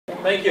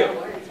Thank you.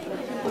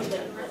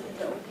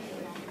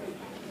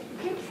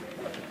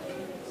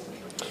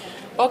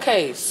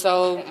 Okay,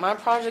 so my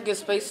project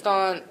is based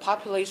on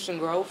population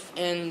growth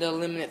and the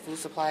limited food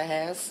supply it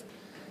has.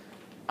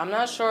 I'm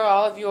not sure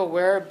all of you are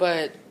aware,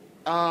 but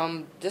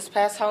this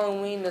past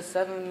Halloween, the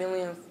 7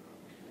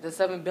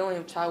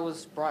 billionth child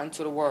was brought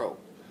into the world.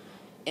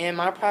 And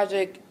my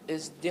project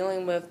is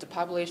dealing with the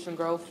population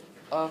growth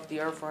of the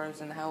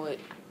earthworms and how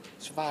it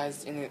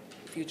survives in the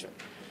future.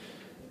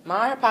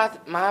 My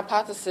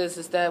hypothesis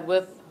is that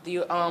with the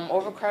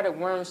overcrowded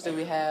worms that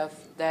we have,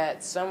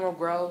 that some will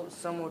grow,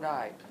 some will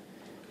die.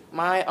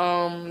 My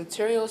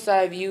materials that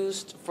I've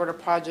used for the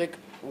project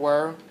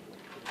were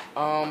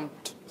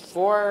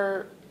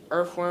 4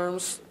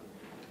 earthworms,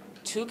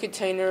 2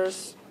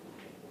 containers,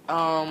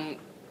 water,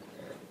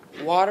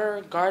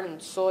 garden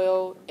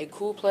soil, a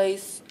cool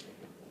place,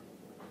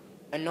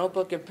 a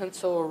notebook and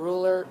pencil, a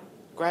ruler,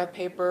 graph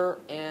paper,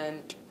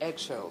 and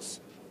eggshells.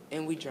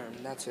 And wheat germ,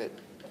 that's it.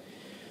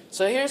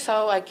 So here's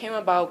how I came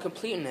about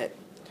completing it.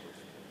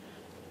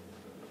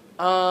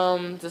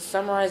 To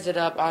summarize it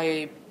up,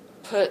 I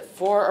put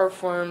 4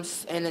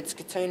 earthworms in its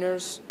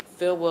containers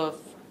filled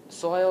with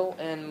soil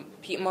and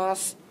peat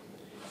moss.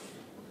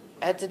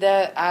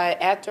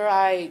 After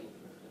I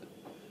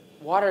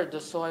watered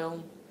the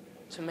soil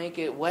to make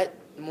it wet,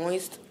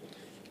 moist,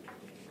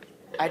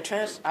 I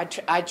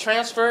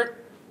transferred.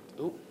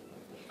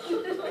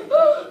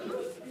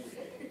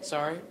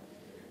 Sorry.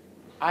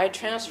 I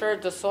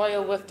transferred the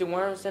soil with the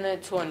worms in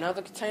it to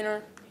another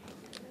container,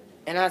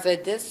 and as I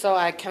did so,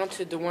 I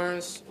counted the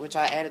worms which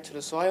I added to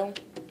the soil.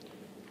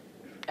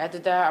 After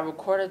that, I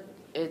recorded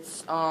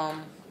its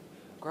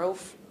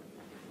growth.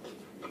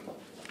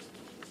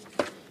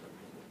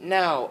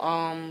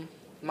 Now,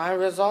 my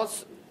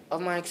results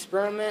of my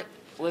experiment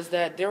was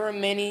that there were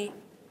many.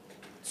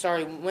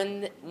 Sorry,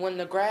 when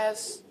the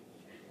grass.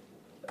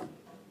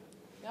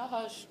 Y'all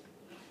hush.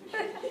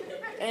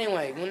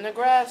 Anyway, when the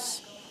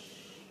grass,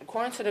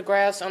 according to the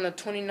graphs on the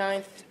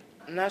 29th,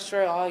 I'm not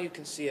sure all you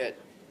can see it,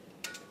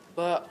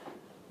 but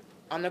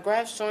on the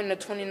graph showing the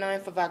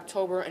 29th of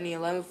October and the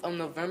 11th of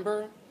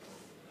November,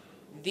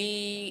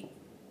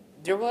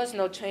 there was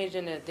no change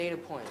in the data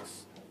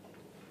points.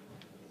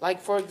 Like,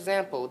 for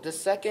example, the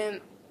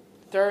 2nd,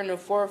 3rd, and the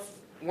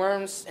 4th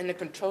worms in the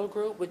control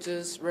group, which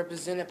is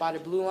represented by the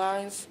blue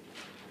lines,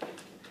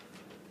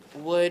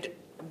 would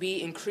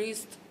be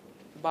increased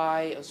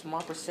by a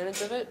small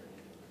percentage of it.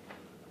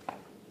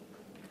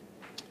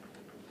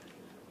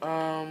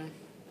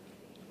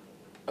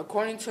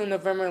 According to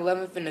November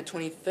 11th and the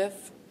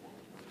 25th,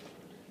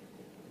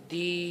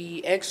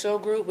 the eggshell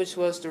group, which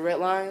was the red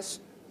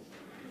lines,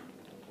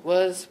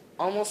 was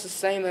almost the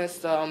same as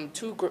the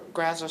 2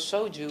 graphs I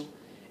showed you,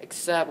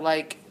 except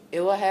like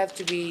it will have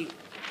to be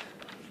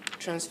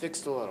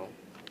transfixed a little.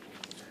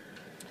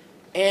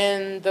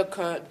 And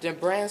the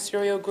brand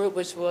cereal group,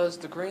 which was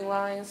the green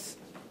lines,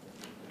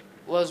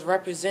 was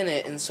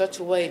represented in such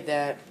a way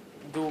that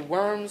the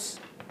worms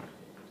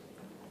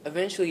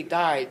eventually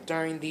died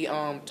during the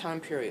time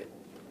period.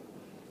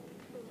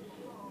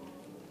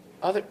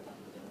 Other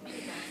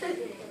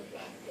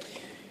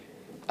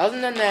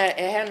than that,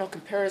 it had no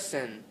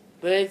comparison.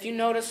 But if you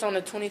notice on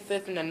the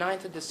 25th and the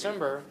 9th of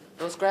December,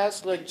 those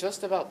graphs look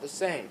just about the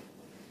same,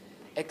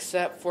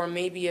 except for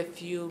maybe a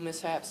few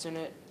mishaps in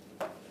it.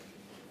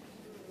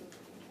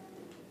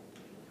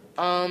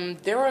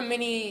 There were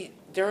many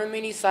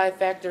side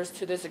factors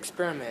to this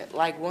experiment,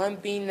 like one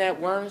being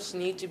that worms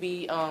need to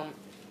be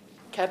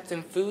kept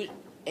in food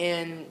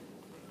and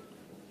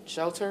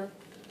shelter.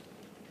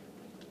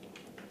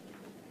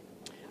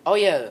 Oh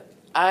yeah,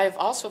 I've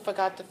also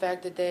forgot the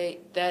fact that they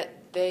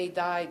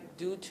died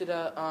due to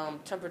the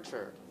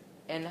temperature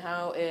and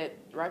how it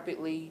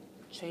rapidly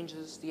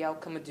changes the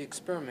outcome of the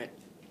experiment.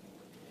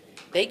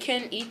 They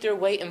can eat their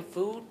weight in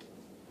food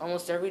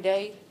almost every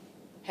day,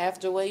 half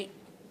their weight.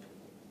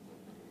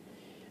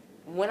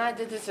 When I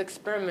did this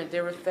experiment,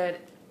 they were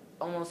fed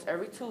almost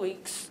every 2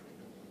 weeks,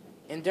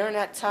 and during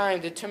that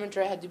time, the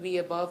temperature had to be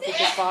above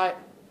 55.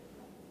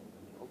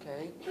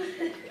 Okay.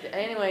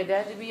 Anyway, they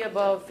had to be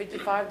above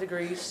 55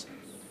 degrees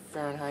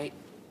Fahrenheit.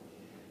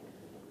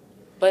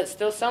 But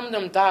still, some of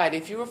them died.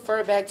 If you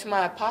refer back to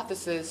my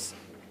hypothesis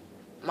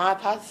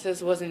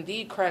was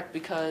indeed correct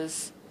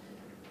because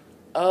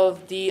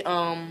of the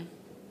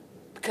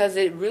because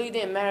it really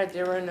didn't matter if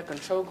they were in the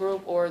control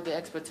group or the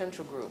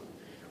exponential group,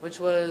 which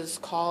was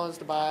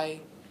caused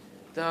by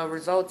the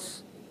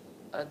results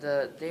of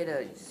the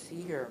data you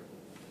see here.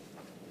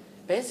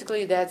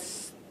 Basically,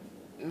 that's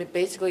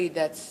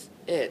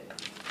it,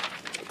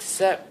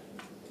 except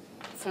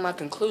for my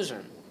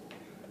conclusion.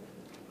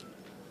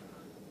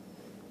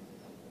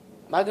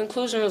 My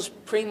conclusion was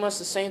pretty much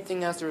the same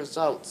thing as the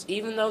results.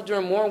 Even though there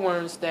are more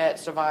worms that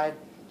survived,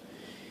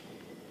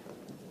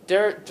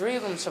 3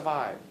 of them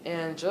survived,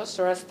 and just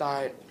the rest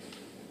died.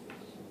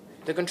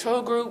 The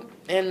control group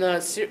and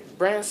the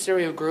brand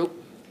cereal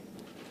group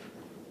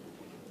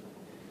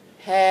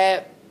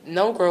had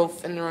no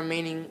growth in the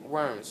remaining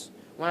worms.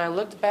 When I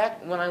looked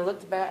back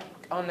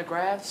on the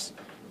graphs,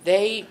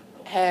 they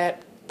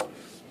had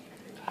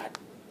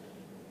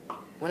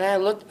When I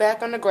looked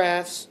back on the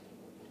graphs,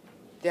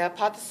 the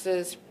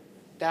hypothesis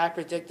that I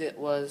predicted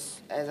was,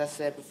 as I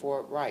said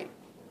before, right.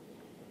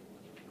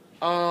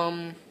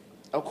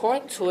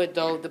 According to it,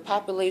 though, the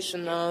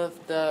population of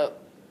the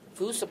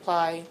food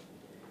supply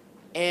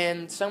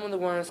and some of the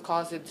worms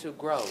caused it to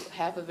grow.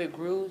 Half of it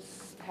grew,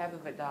 half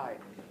of it died.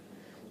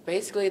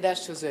 Basically,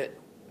 that's just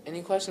it.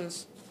 Any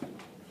questions?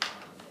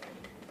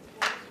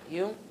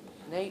 You?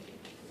 Nate?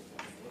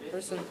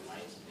 Person?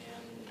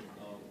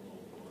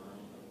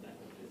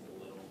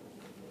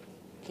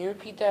 Can you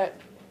repeat that?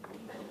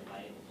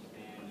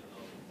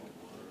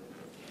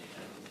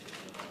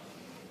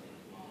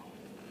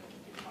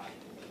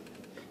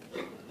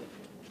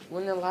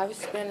 When the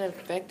lifespan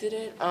infected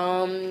it?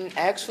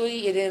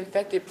 Actually, it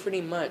infected pretty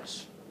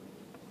much.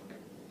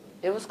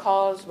 It was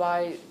caused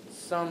by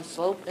some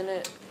slope in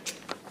it.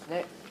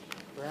 Nick?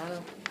 Brianna?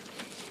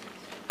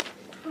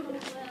 Well, for the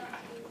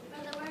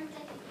worms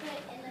that you put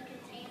in the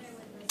container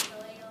with the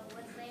soil,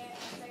 was there a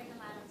certain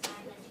amount of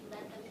time that you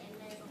let them in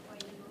there before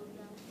you moved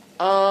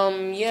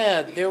them?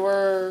 Yeah, there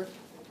were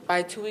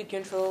by 2-week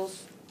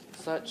intervals,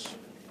 such.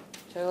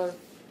 Taylor?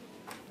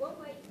 What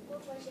was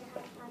your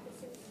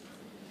hypothesis?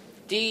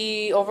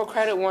 The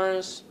overcrowded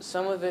worms,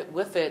 some of it,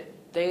 with it,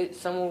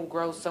 some will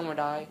grow, some will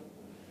die.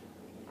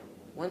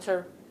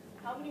 Winter?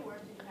 How many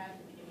worms did you have at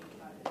the beginning of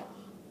the project?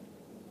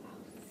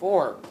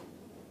 4.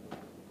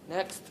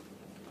 Next.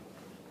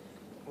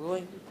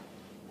 Willie?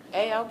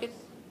 Hey, I'll get...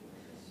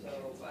 So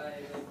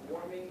by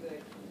warming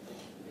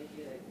making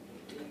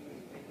the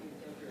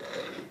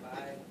temperature 5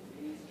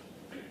 degrees,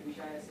 we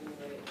try to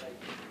simulate like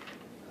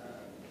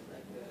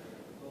the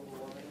global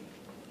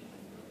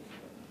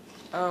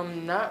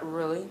warming. Not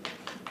really.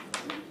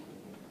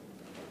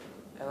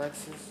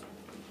 Alexis?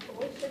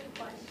 What's your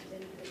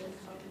question for this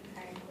whole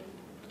entire thing?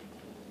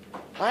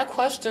 My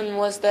question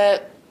was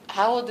that,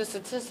 how will the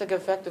statistic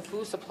affect the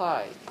food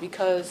supply?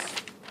 Because...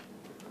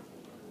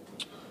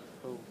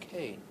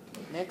 Okay,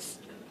 next.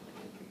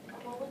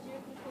 What was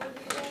your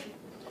conclusion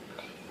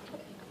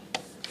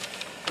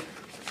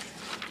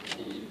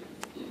again?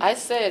 I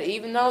said,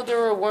 even though there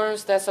were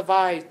worms that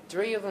survived,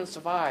 3 of them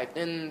survived,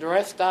 and the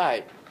rest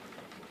died.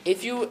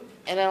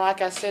 And then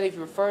like I said, if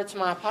you refer to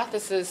my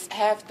hypothesis,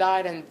 half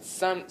died and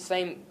some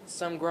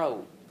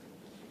grew.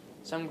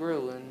 Some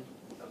grew, and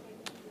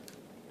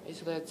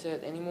basically that's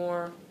it. Any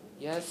more?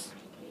 Yes?